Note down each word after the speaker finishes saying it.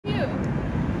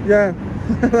Yeah,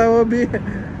 that would be.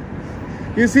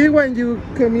 You see, when you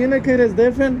communicate, it's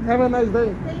different. Have a nice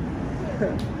day.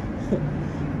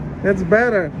 It's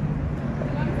better. You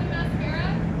want some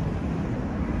mascara?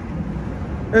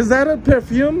 Is that a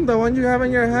perfume, the one you have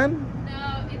in your hand?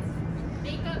 No, it's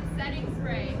makeup setting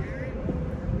spray.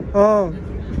 Oh.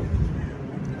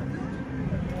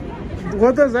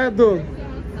 What does that do? You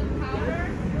want some powder?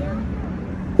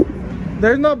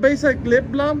 There's no basic lip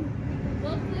balm?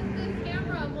 We'll flip the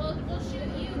camera. We'll shoot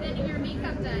you, then your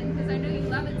makeup done, because I know you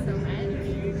love it so much.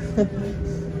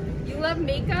 You love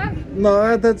makeup?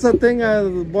 No, that's a thing.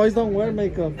 Boys don't wear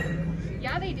makeup.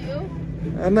 Yeah, they do.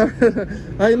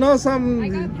 I know some. I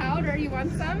got powder. You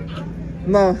want some?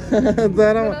 No, that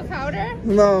Little don't. powder?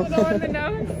 No. Little on the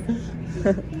nose?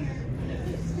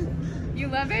 You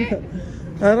love it?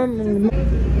 I don't know.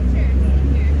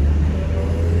 Pictures here.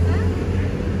 Huh?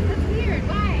 That's weird.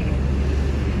 Why?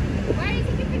 Why are you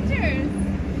taking pictures?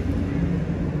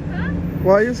 Huh?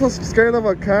 Why are you so scared of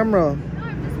a camera? No,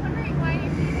 I'm just wondering why you're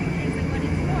taking pictures and what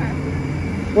it's for.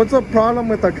 What's the problem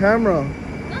with the camera?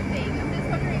 Nothing. I'm just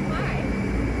wondering why.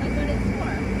 Like what it's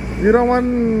for. You don't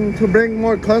want to bring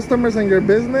more customers in your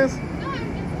business? No,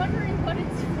 I'm just wondering what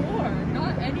it's for.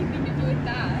 Not anything to do with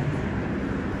that.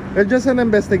 It's just an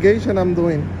investigation I'm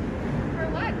doing. For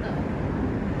what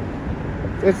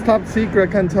though? It's top secret,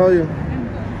 I can't tell you.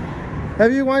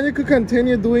 If you want, you could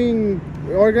continue doing,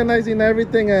 organizing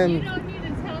everything, You and don't need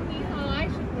to tell me how I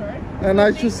should work.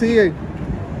 I should see it.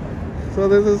 So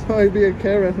this is why I be a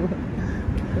Karen.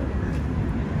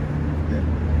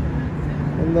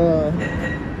 And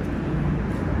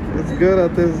it's good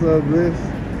at this.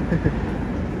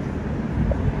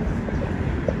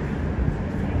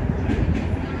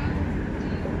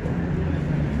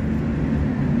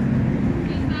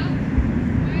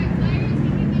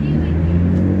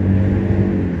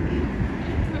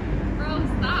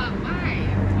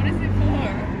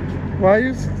 Why are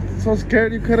you so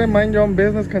scared you couldn't mind your own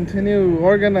business, continue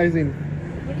organizing?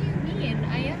 What do you mean?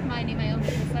 I am minding my own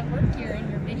business. I work here and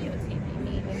you're videotaping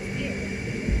me.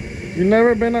 That's weird. You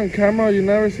never been on camera? You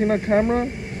never seen a camera?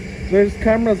 There's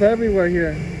cameras everywhere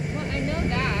here. Well, I know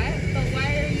that, but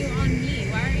why are you on me?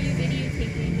 Why are you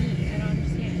videotaping me? I don't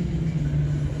understand.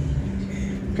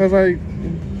 Because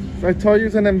I told you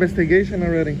it's an investigation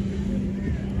already.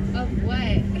 Of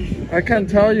what? I can't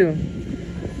tell you.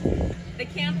 The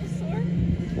candle store?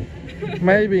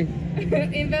 Maybe.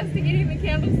 Investigating the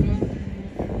candle store?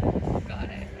 Got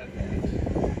it.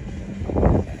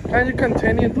 Okay. Can you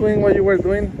continue doing what you were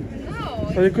doing?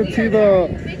 No. So you it's could see weird. the-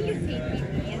 Why are you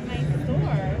videotaping me in my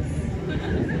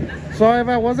store? So if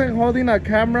I wasn't holding a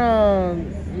camera,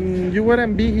 you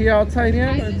wouldn't be here outside here?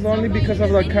 I just It's don't only want because you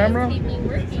of to the camera? videotape me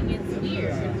working. It's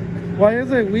weird. Why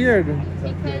is it weird?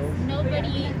 Because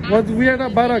nobody asked What's weird you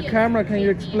to about a videotape camera? Can you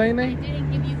me. explain I it?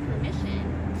 didn't give you permission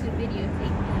to videotape me.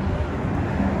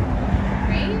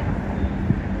 Right?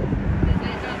 Does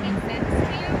that not make sense to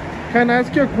you? Can I ask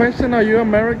you a question? Are you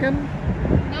American? No,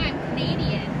 I'm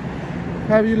Canadian.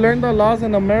 Have you learned the laws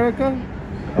in America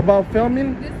about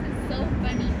filming? This is so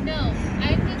funny. No,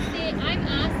 I'm just saying, I'm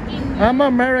asking you. I'm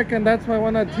American, that's why I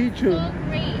want to That's teach you. so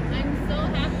great. I'm so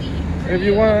happy for If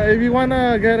you want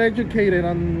to get educated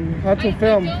on how to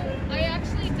film. I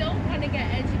actually don't want to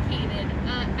get educated.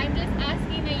 I'm just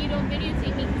asking that you don't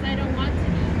videotape me because I don't want to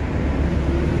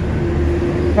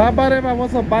be. How about if I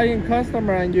was a buying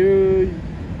customer and you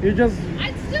just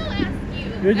I'd still ask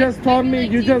you. you just I'd told be me,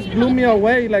 like, you "Do just need blew help me with-"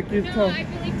 away like you No, told. I'd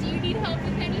be like, do you need help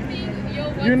with anything? Yo,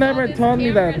 what's You never all this told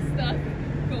me camera that. Stuff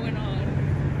going on?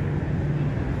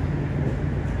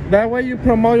 That way you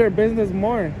promote your business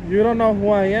more. You don't know who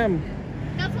I am.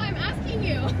 That's why I'm asking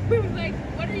you. Like,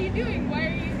 what are you doing? Why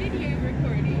are you video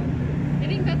recording? I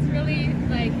think that's really,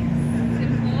 like,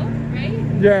 simple, right?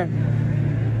 Yeah.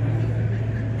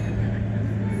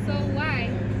 So why?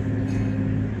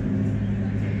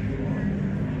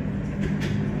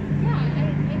 Yeah, I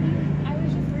mean, I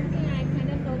was just working and I kind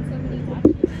of felt somebody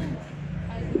watching me.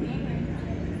 I was wondering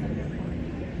how it's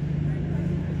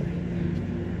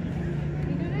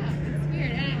you don't know. It's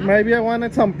weird. And Maybe I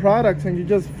wanted some products and you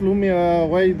just flew me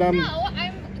away. no,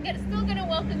 I'm still gonna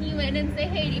welcome you in and say,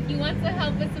 hey, if you want some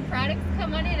help with some products,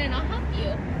 come on in and I'll help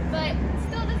you. But it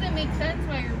still doesn't make sense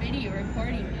why you're video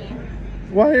recording me.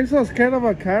 Why are you so scared of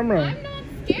a camera? I'm not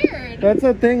scared. That's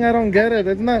a thing, I don't get it.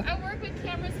 It's not I work with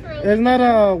cameras for a it's living. not I'm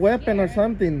a not weapon or scared.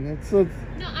 something. It's No, I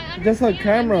understand. just a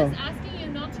camera. I'm just asking you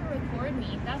not to record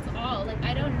me. That's all. Like,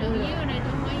 I don't know you and I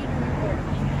don't want you to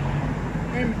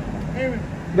record me.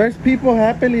 There's people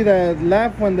happily that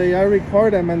laugh when I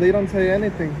record them and they don't say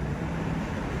anything.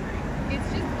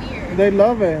 It's just weird. They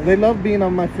love it. They love being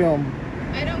on my film.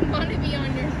 I don't don't want to be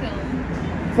on your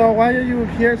film. So why are you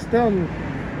here still?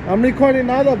 I'm recording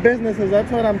all the businesses,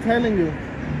 that's what I'm telling you.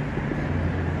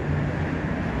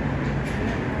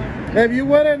 If you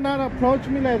would have not approached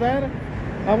me like that,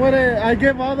 I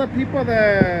give all the people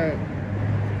that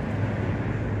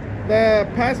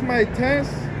passed my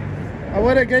test, I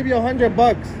would have gave you $100. I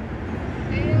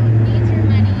don't need your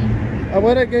money. I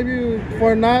would have gave you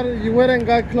you wouldn't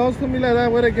got close to me like that, I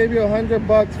would have gave you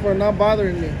 $100 for not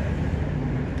bothering me.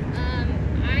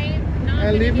 I'm not.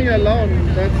 And leave me alone,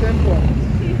 that's simple.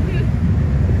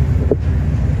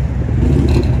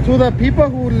 To the people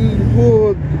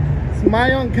who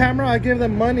smile on camera, I give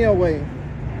them money away.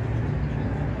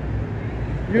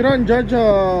 You don't judge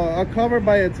a cover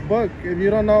by its book if you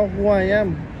don't know who I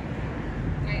am.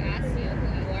 I asked you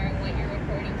who you are and what you're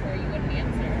recording for. You wouldn't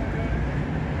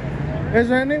answer. Is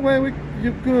there any way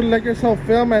you could let yourself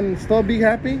film and still be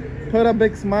happy? Put a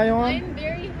big smile on? I'm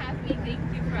very happy. Thank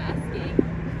you for asking.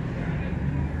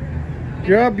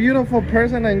 You're a beautiful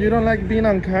person and you don't like being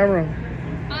on camera.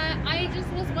 I just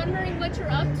was wondering what you're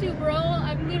up to, bro.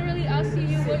 I'm literally asking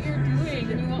you what you're doing.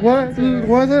 And you won't answer.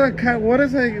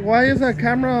 Why is a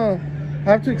camera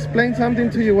have to explain something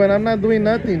to you when I'm not doing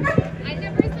nothing? I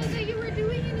never said that you were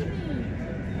doing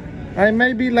anything. I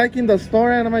may be liking the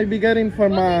store and I might be getting for Well,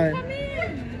 then my come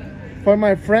in. for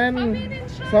my Come in friend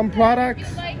and shop some it products. If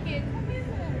you like it, come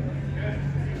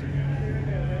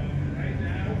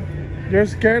in. You're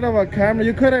scared of a camera.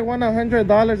 You could have won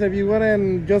 $100 if you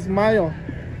wouldn't just smile.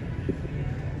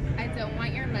 I don't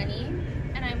want your money,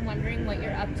 and I'm wondering what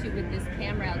you're up to with this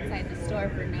camera outside the store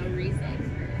for no reason.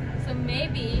 So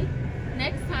maybe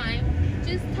next time,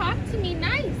 just talk to me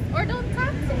nice, or don't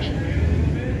talk to me.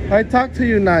 I talk to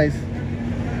you nice.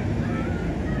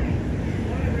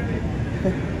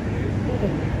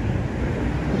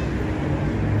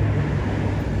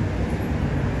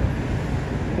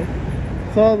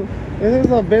 So this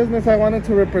is a business I wanted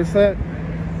to represent,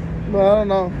 but I don't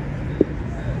know.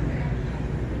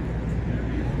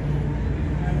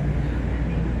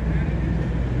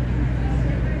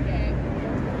 Okay.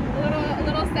 A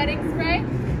little setting spray,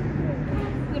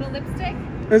 little lipstick.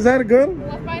 Is that good?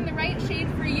 We'll find the right shade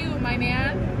for you, my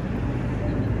man.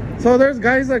 So there's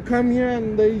guys that come here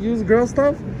and they use girl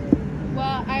stuff?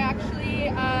 Well, I actually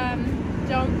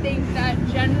don't think that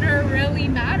gender really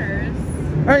matters.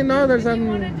 I know there's If you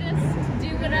want to just do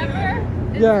whatever,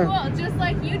 it's Yeah. cool. Just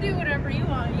like you do whatever you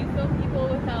want. You film people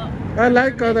without I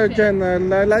like other permission.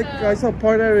 gender. I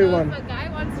support everyone. So if a guy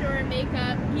wants to wear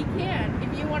makeup, he can.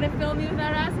 If you want to film me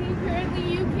without asking currently,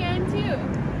 you can too.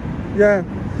 Yeah,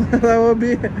 that would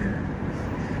be.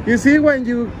 You see, when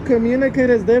you communicate,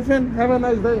 it's different. Have a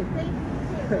nice day.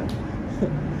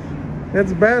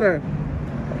 It's better.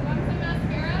 You want some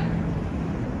mascara?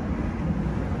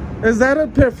 Is that a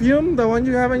perfume, the one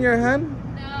you have in your hand?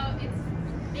 No, it's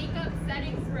makeup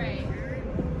setting spray.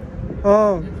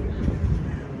 Oh.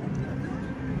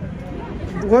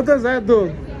 What does that do? You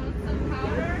want some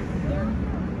powder?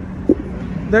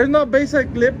 There's no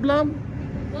basic lip balm?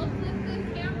 We'll flip the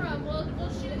camera. We'll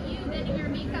shoot you getting your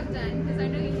makeup done because I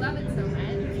know you love it so much.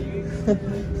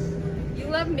 You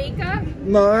love makeup?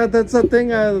 No, that's a thing.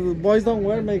 Boys don't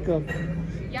wear makeup.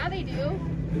 Yeah, they do.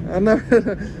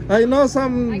 I know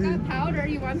some. I got powder.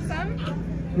 You want some?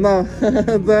 No, I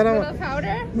Little don't.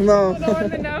 powder? No. Little on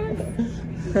the nose?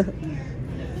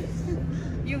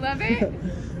 You love it?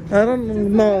 I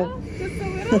don't know. Just a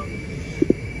little?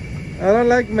 I don't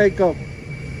like makeup.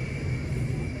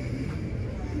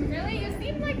 Really? You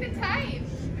seem like the type.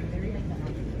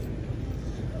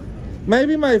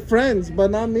 Maybe my friends, but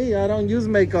not me. I don't use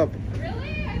makeup.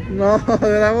 Really? I don't No,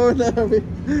 that would never be. know.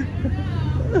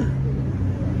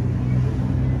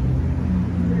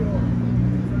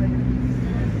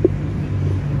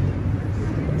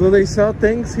 Do they sell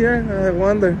things here? I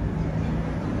wonder.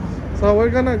 So we're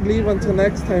gonna leave until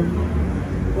next time.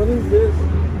 What is this?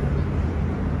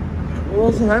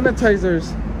 Those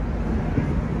sanitizers.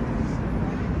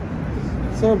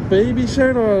 So baby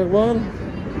shirt or what?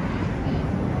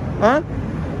 Huh?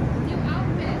 New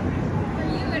outfit for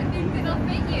you. I think it'll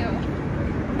fit you.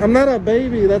 I'm not a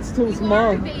baby. That's too You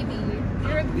small. are a baby.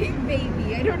 You're a big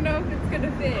baby. I don't know if it's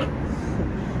gonna fit.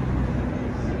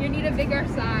 You need a bigger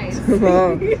size.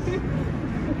 No.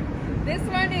 This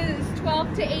one is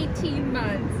 12 to 18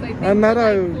 months. I think I'm not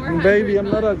you're a like 400 baby. I'm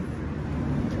not a. months.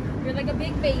 You're like a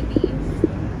big baby.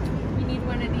 You need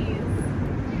one of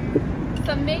these.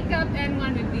 Some makeup and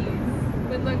one of these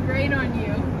would look great on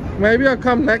you. Maybe I'll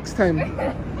come next time.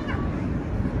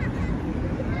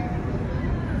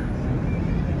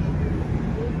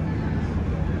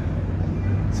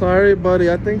 Sorry,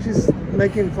 buddy. I think she's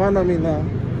making fun of me now.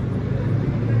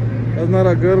 That's not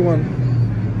a good one.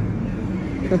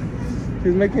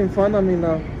 He's making fun of me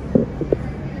now.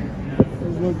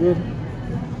 That's not good.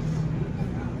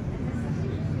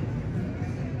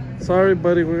 Sorry,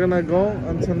 buddy. We're gonna go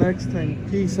until next time.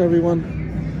 Peace,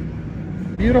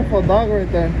 everyone. Beautiful dog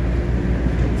right there.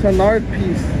 It's an art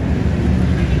piece.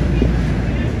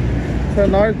 It's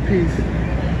an art piece.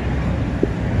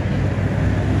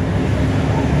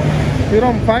 You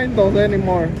don't find those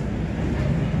anymore.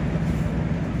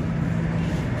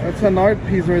 That's an art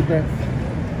piece right there.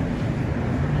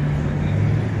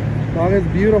 Dog is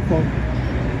beautiful.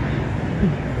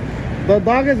 The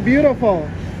dog is beautiful.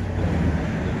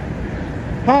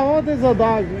 How old is the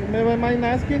dog? Am I mind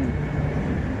asking?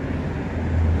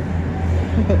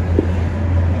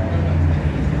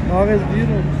 Dog is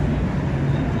beautiful.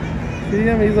 See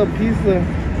him? He's a piece there.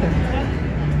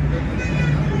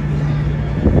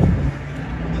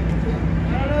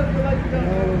 I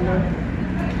don't know.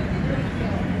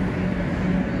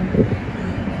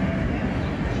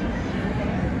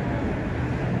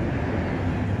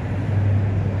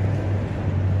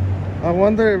 I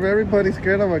wonder if everybody's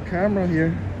scared of a camera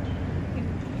here.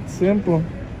 It's simple.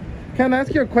 Can I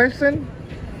ask you a question?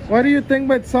 What do you think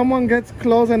when someone gets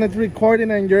close and it's recording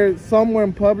and you're somewhere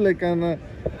in public and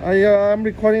I'm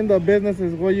recording the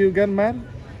businesses, will you get mad?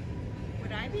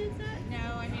 Would I be upset? No,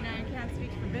 I mean, I can't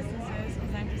speak for businesses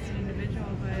because I'm just an individual,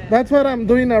 but... That's what I'm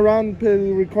doing around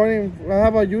recording. I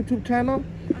have a YouTube channel.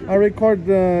 I record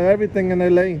everything in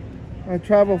LA. I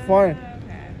travel far. Okay.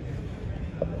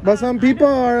 But some people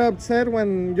are upset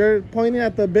when you're pointing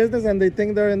at the business and they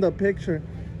think they're in the picture.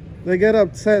 They get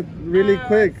upset really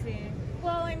quick. I see.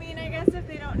 Well, I mean, I guess if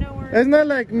they don't know where... It's not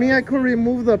like me. I could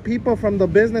remove the people from the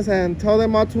business and tell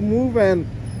them how to move and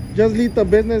just leave the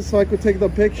business so I could take the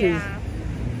pictures. Yeah.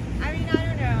 I mean, I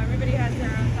don't know. Everybody has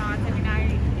their own thoughts. I mean,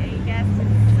 I guess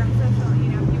some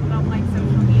social, people don't like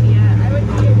social media. I would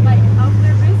say, like, help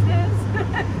their business.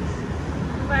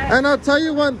 But... And I'll tell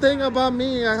you one thing about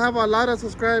me. I have a lot of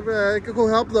subscribers who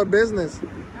help the business.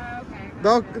 Oh, okay.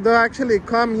 They'll actually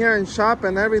come here and shop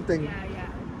and everything. Yeah, yeah.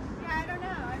 Yeah, I don't know.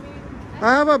 I mean...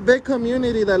 I have a big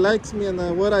community that likes me and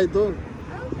what I do. Okay.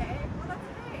 Well, that's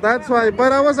great. That's why.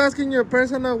 But I was asking you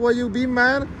personal, will you be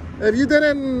mad? If you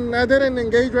I didn't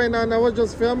engage right now and I was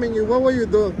just filming you, what will you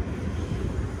do?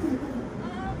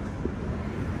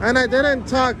 And I didn't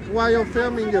talk while you're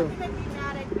filming I you. don't think I'd be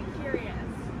mad. I'd be curious.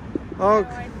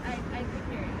 Okay. I'd be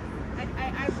curious.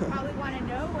 I probably want to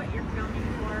know what you're filming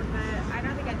for, but I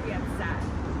don't think I'd be upset.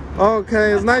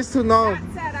 Okay, it's nice to know. That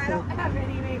said, I don't have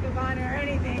any makeup on or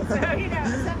anything, so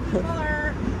some people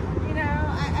are,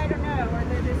 I don't know, or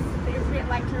they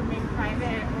like to remain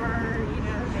private,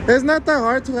 or It's not that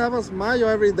hard to have a smile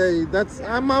every day.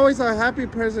 I'm always a happy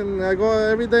person. I go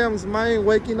every day. I'm smiling,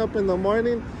 waking up in the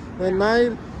morning, at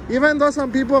night. Even though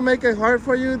some people make it hard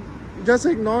for you, just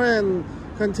ignore and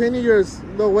continue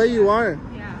the way you are.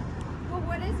 Yeah. Well,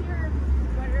 what is your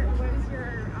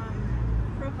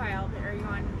profile? Are you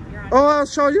on? You're on. Oh, I'll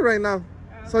show you right now,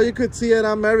 so you could see it.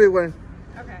 I'm everywhere.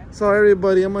 Okay. So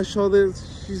everybody, I'm gonna show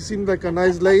this. She seems like a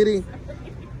nice lady.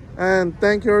 And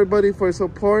thank you everybody for your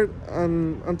support,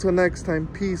 and until next time,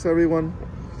 peace everyone.